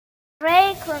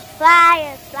Frequent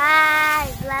flyers,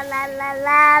 flies, la la la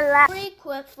la la.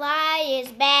 Frequent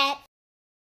flyers back.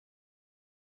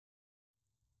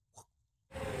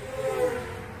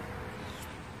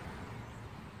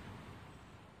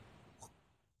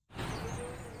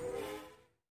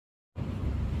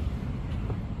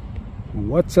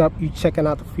 What's up? You checking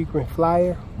out the Frequent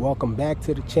Flyer? Welcome back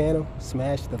to the channel.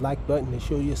 Smash the like button to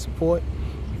show your support.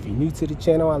 If you're new to the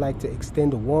channel, I'd like to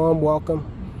extend a warm welcome.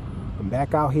 I'm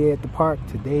back out here at the park.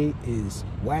 Today is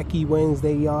Wacky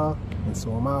Wednesday, y'all, and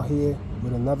so I'm out here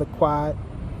with another quad,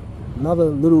 another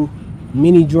little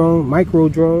mini drone, micro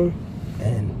drone,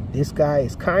 and this guy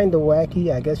is kind of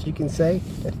wacky, I guess you can say.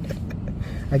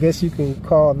 I guess you can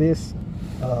call this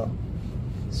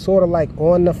sort of like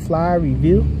on the fly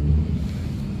review,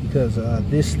 because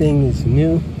this thing is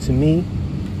new to me.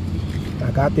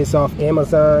 I got this off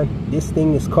Amazon. This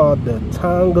thing is called the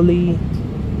Tongli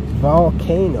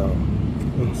Volcano,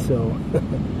 and so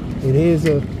it is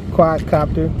a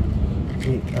quadcopter.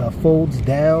 It folds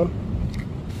down.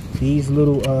 These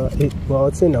little well,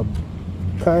 it's in a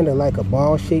kind of like a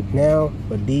ball shape now,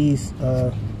 but these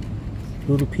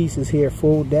little pieces here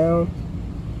fold down,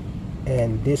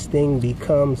 and this thing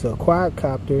becomes a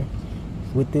quadcopter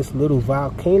with this little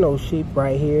volcano shape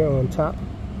right here on top.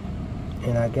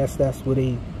 And I guess that's where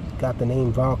they got the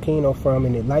name Volcano from,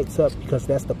 and it lights up because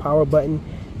that's the power button,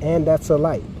 and that's a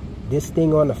light. This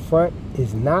thing on the front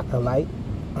is not a light.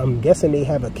 I'm guessing they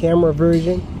have a camera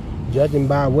version, judging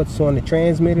by what's on the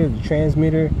transmitter. The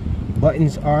transmitter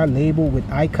buttons are labeled with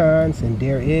icons, and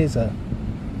there is a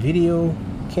video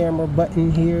camera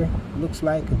button here. Looks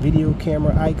like a video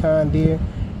camera icon there,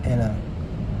 and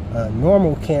a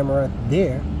normal camera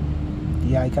there.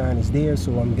 The icon is there,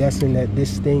 so I'm guessing that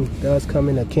this thing does come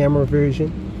in a camera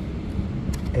version,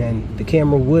 and the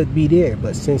camera would be there.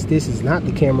 But since this is not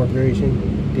the camera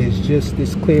version, there's just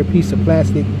this clear piece of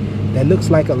plastic that looks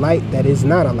like a light that is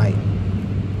not a light.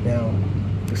 Now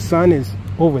the sun is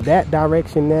over that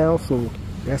direction now, so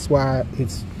that's why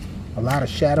it's a lot of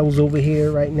shadows over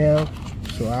here right now.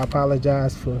 So I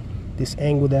apologize for this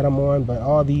angle that I'm on, but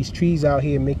all these trees out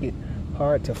here make it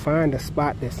hard to find a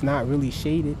spot that's not really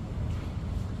shaded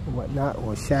or whatnot,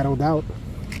 or shadowed out.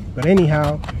 But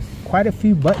anyhow, quite a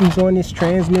few buttons on this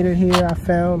transmitter here. I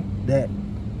found that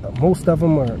most of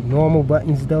them are normal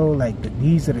buttons though, like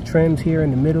these are the trims here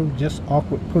in the middle, just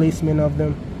awkward placement of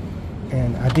them.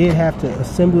 And I did have to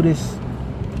assemble this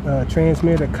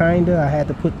transmitter kinda. I had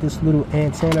to put this little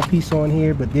antenna piece on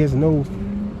here, but there's no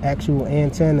actual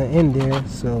antenna in there,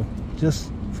 so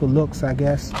just for looks, I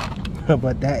guess.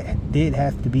 But that did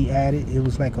have to be added. It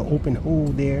was like an open hole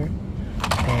there.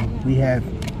 And we have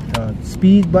a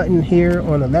speed button here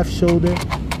on the left shoulder,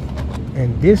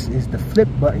 and this is the flip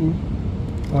button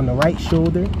on the right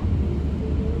shoulder.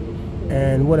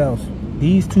 And what else?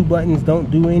 These two buttons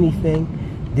don't do anything.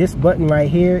 This button right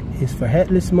here is for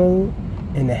headless mode,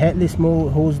 and the headless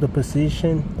mode holds the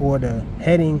position or the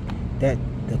heading that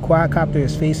the quadcopter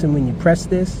is facing when you press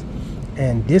this.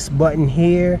 And this button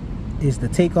here is the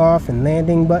takeoff and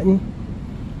landing button.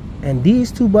 And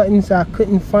these two buttons I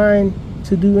couldn't find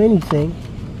to do anything.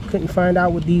 Couldn't find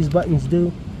out what these buttons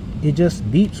do. It just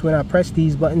beeps when I press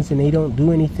these buttons, and they don't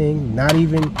do anything. Not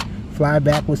even fly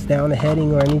backwards down the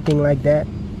heading or anything like that.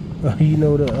 You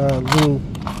know, the little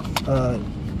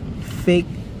fake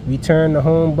return to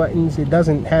home buttons. It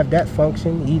doesn't have that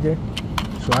function either.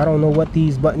 So I don't know what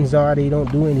these buttons are. They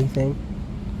don't do anything.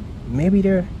 Maybe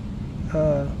they're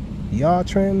yaw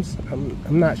trims.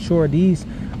 I'm not sure. These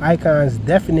icons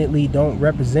definitely don't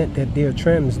represent that they're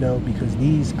trims though, because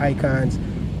these icons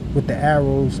with the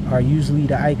arrows are usually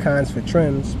the icons for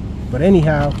trims. But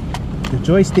anyhow, the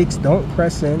joysticks don't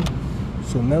press in,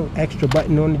 so no extra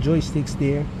button on the joysticks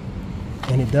there.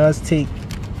 And it does take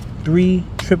 3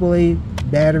 AAA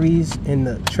batteries in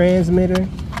the transmitter,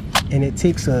 and it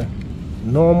takes a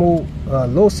normal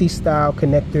LoC style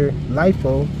connector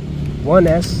LiPo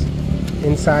 1S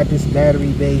inside this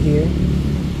battery bay here.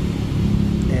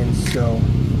 And so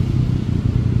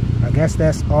I guess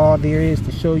that's all there is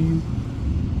to show you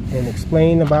and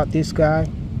explain about this guy,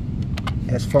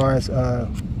 as far as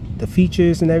the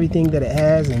features and everything that it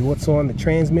has and what's on the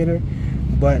transmitter.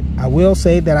 But I will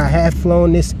say that I have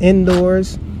flown this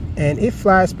indoors, and it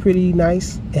flies pretty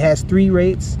nice. It has 3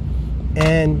 rates,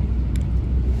 and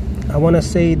I want to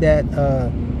say that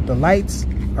the lights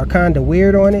are kind of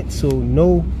weird on it, so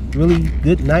no really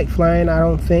good night flying, I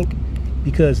don't think,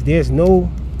 because there's no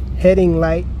heading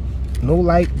light, no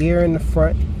light there in the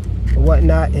front or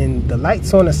whatnot, and the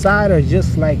lights on the side are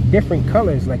just like different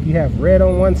colors. Like you have red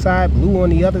on one side, blue on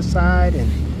the other side,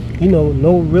 and you know,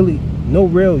 no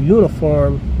real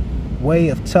uniform way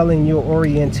of telling your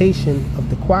orientation of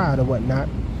the quad or whatnot.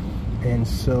 And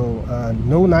so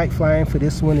no night flying for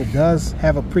this one. It does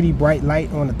have a pretty bright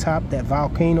light on the top, that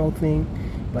Volcano thing,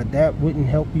 but that wouldn't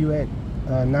help you at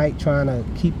night trying to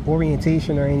keep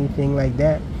orientation or anything like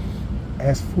that.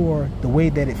 As for the way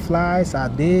that it flies, I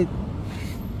did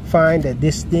find that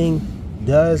this thing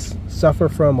does suffer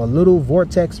from a little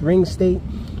vortex ring state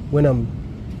when I'm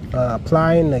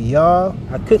applying the yaw.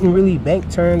 I couldn't really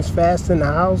bank turns fast in the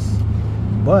house,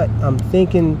 but I'm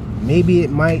thinking maybe it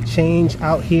might change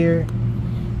out here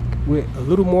with a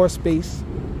little more space.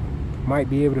 Might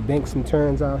be able to bank some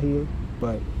turns out here.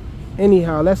 But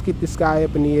anyhow, let's get this guy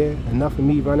up in the air. Enough of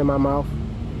me running my mouth.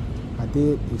 I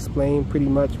did explain pretty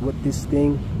much what this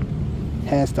thing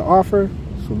has to offer,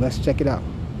 so let's check it out.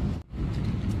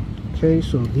 Okay,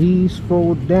 so these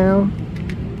fold down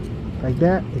like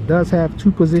that. It does have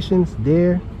two positions,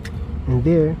 there and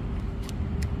there.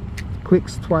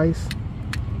 Clicks twice.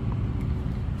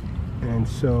 And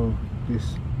so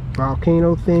this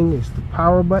Volcano thing is the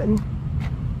power button.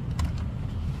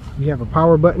 We have a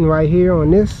power button right here on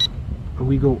this, and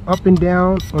we go up and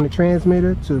down on the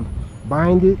transmitter to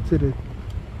bind it to the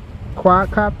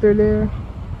quadcopter there.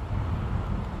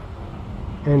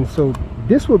 And so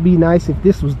this would be nice if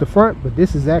this was the front, but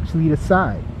this is actually the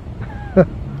side.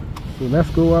 So let's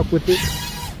go up with it.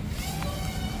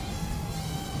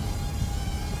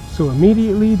 So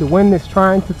immediately the wind is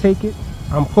trying to take it.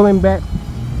 I'm pulling back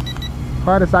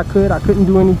hard as I could. I couldn't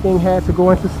do anything, had to go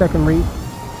into second rate.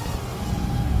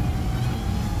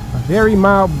 A very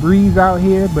mild breeze out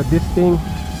here, but this thing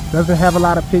doesn't have a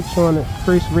lot of pitch on the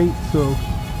first rate. So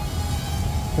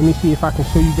let me see if I can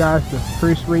show you guys the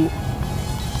first rate.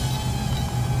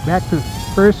 Back to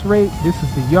first rate. This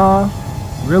is the yaw,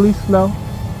 really slow.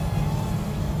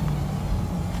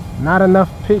 Not enough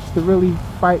pitch to really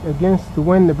fight against the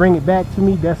wind to bring it back to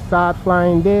me. That's side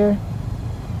flying there.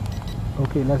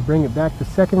 Okay, let's bring it back to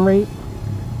second rate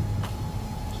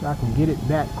so I can get it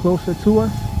back closer to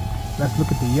us. Let's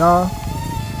look at the yaw.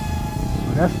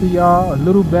 So that's the yaw, a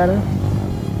little better.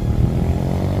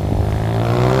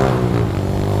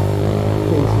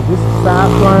 Okay, so this is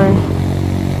side flying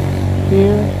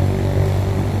here.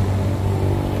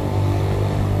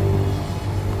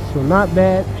 So not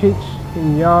bad pitch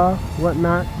in yaw,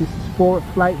 whatnot. This is forward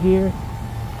flight here.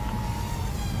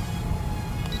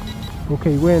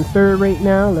 Okay, we're in third rate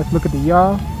now. Let's look at the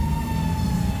yaw.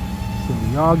 So the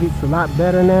yaw gets a lot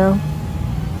better now.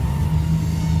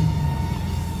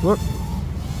 Look,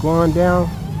 going down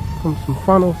from some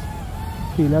funnels.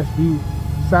 Okay, let's do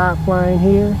side flying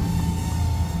here.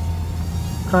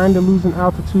 Kind of losing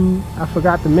altitude. I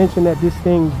forgot to mention that this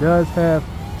thing does have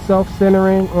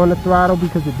self-centering on the throttle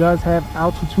because it does have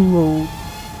altitude hold.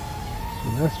 So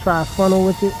let's try a funnel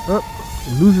with it.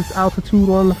 It loses altitude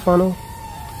on the funnel.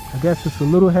 I guess it's a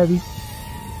little heavy.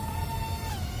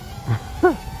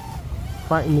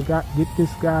 Fighting to get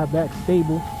this guy back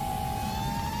stable.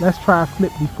 Let's try a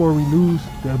flip before we lose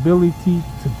the ability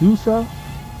to do so.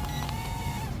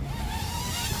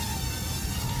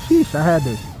 Sheesh, I had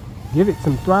to give it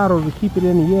some throttle to keep it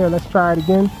in the air. Let's try it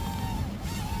again.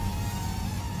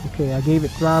 Okay, I gave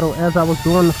it throttle as I was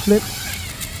doing the flip.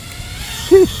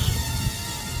 Sheesh.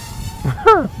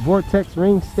 Vortex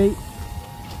ring state.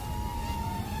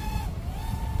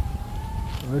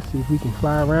 Let's see if we can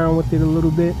fly around with it a little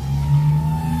bit.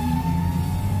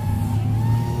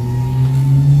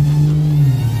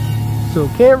 So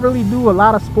can't really do a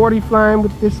lot of sporty flying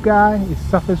with this guy. It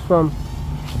suffers from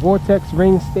vortex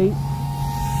ring state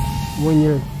when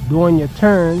you're doing your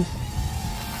turns.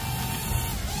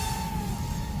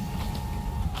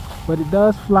 But it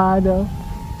does fly though.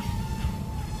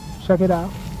 Check it out.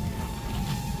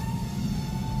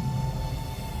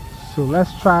 So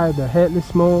let's try the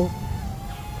headless mode.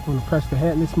 I'm going to press the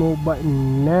headless mode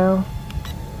button now.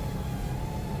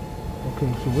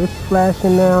 Okay, so it's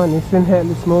flashing now and it's in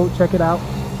headless mode. Check it out.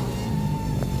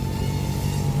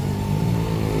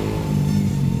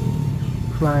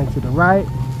 Flying to the right.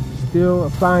 Still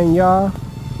applying yaw.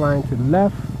 Flying to the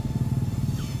left.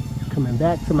 Coming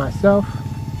back to myself.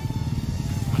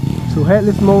 So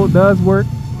headless mode does work.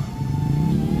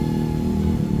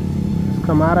 Let's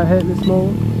come out of headless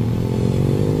mode.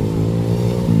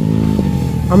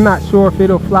 I'm not sure if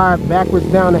it'll fly backwards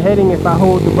down the heading if I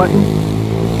hold the button.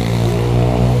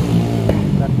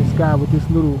 Got this guy with this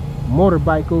little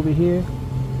motorbike over here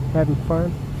having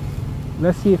fun.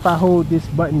 Let's see if I hold this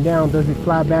button down, does it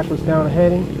fly backwards down the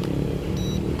heading?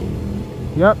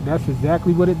 Yep, that's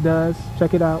exactly what it does.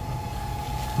 Check it out.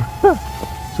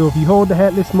 So if you hold the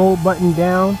headless mode button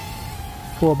down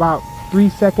for about 3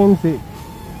 seconds, it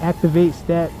activates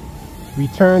that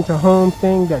return to home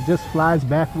thing that just flies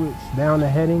backwards down the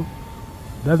heading.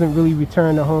 Doesn't really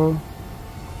return to home.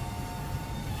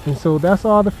 And so that's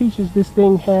all the features this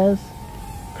thing has.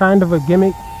 Kind of a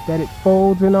gimmick that it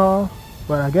folds and all,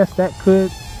 but I guess that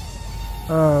could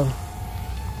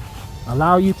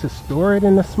allow you to store it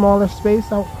in a smaller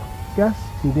space, I guess,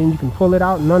 and then you can pull it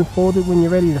out and unfold it when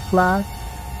you're ready to fly.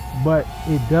 But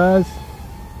it does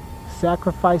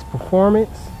sacrifice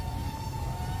performance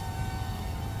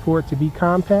for it to be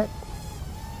compact,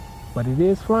 but it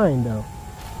is flying though.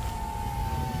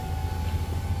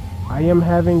 I am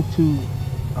having to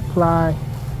apply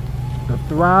the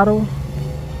throttle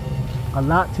a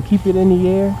lot to keep it in the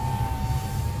air,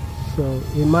 so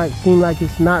it might seem like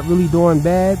it's not really doing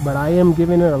bad, but I am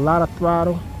giving it a lot of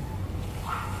throttle,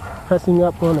 pressing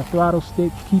up on the throttle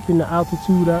stick, keeping the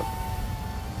altitude up.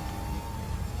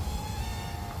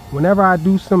 Whenever I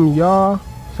do some yaw,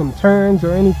 some turns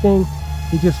or anything,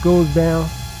 it just goes down.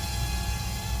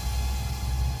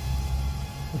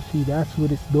 See, that's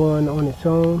what it's doing on its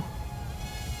own.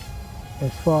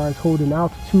 As far as holding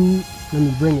altitude, let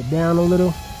me bring it down a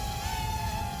little.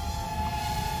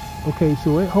 Okay,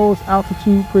 so it holds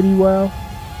altitude pretty well.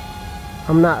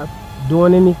 I'm not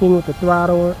doing anything with the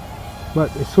throttle,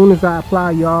 but as soon as I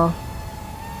apply yaw,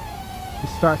 it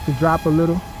starts to drop a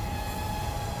little.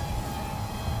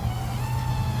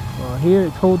 Here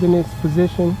it's holding its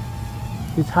position,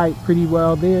 its height pretty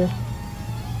well there,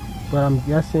 but I'm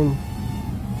guessing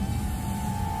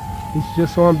it's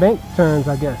just on bank turns,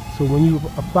 I guess. So when you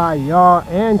apply yaw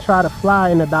and try to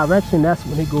fly in a direction, that's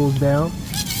when it goes down.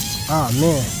 Oh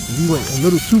man, we went a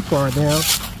little too far down.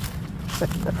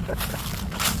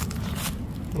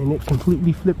 And it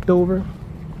completely flipped over.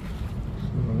 So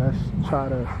let's try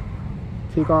to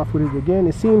take off with it again.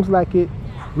 It seems like it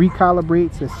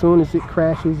recalibrates as soon as it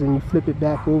crashes and you flip it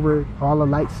back over. All the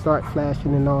lights start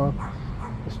flashing and all.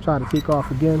 Let's try to take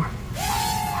off again.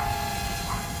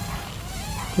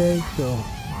 Okay, so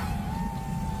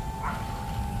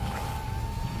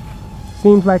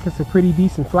seems like it's a pretty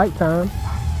decent flight time,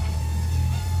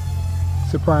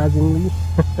 surprisingly.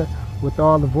 With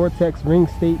all the vortex ring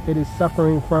state that it's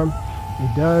suffering from,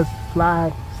 it does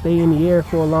fly, stay in the air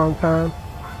for a long time.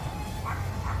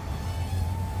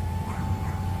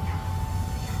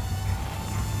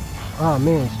 Oh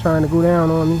man, it's trying to go down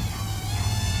on me.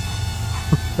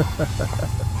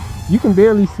 You can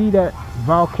barely see that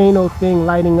volcano thing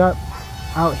lighting up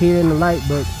out here in the light,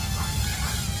 but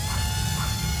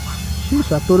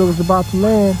sheesh, I thought it was about to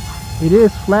land. It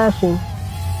is flashing.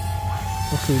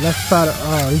 Okay, let's try to,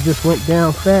 oh, it just went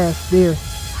down fast there.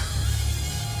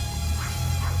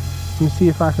 Let me see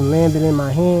if I can land it in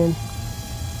my hand.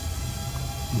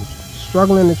 I'm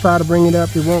struggling to try to bring it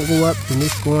up. It won't go up and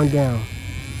it's going down.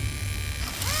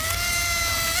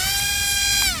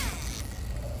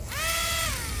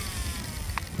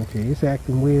 Okay, it's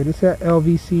acting weird. It's at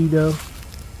LVC though.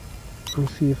 Let me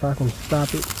see if I can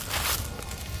stop it.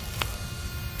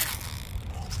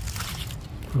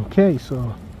 Okay,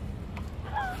 so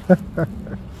the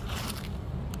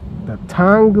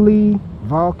Tongli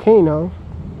Volcano.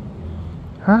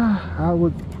 I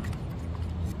would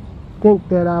think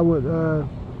that I would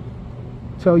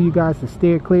tell you guys to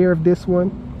steer clear of this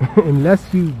one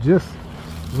unless you just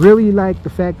really like the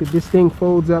fact that this thing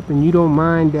folds up and you don't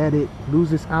mind that it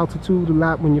loses altitude a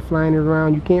lot when you're flying it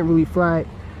around. You can't really fly it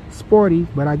sporty,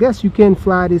 but I guess you can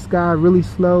fly this guy really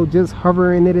slow, just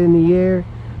hovering it in the air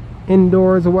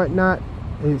indoors or whatnot.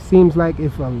 It seems like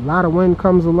if a lot of wind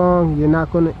comes along, you're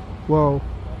not gonna, well,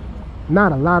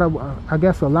 not a lot of, I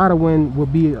guess a lot of wind will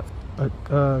be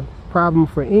a problem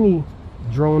for any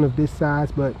drone of this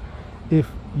size, but if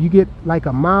you get like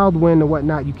a mild wind or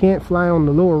whatnot, you can't fly on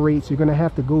the lower rates. You're gonna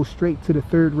have to go straight to the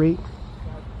third rate.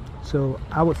 So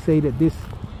I would say that this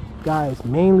guy is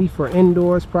mainly for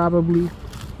indoors probably,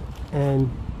 and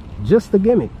just a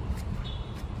gimmick.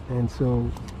 And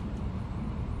so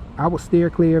I would steer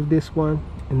clear of this one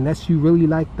unless you really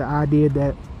like the idea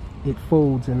that it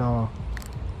folds and all.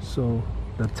 So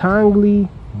the Tongli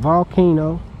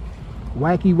Volcano,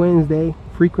 Wacky Wednesday,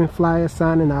 Frequent Flyer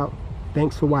signing out.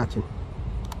 Thanks for watching.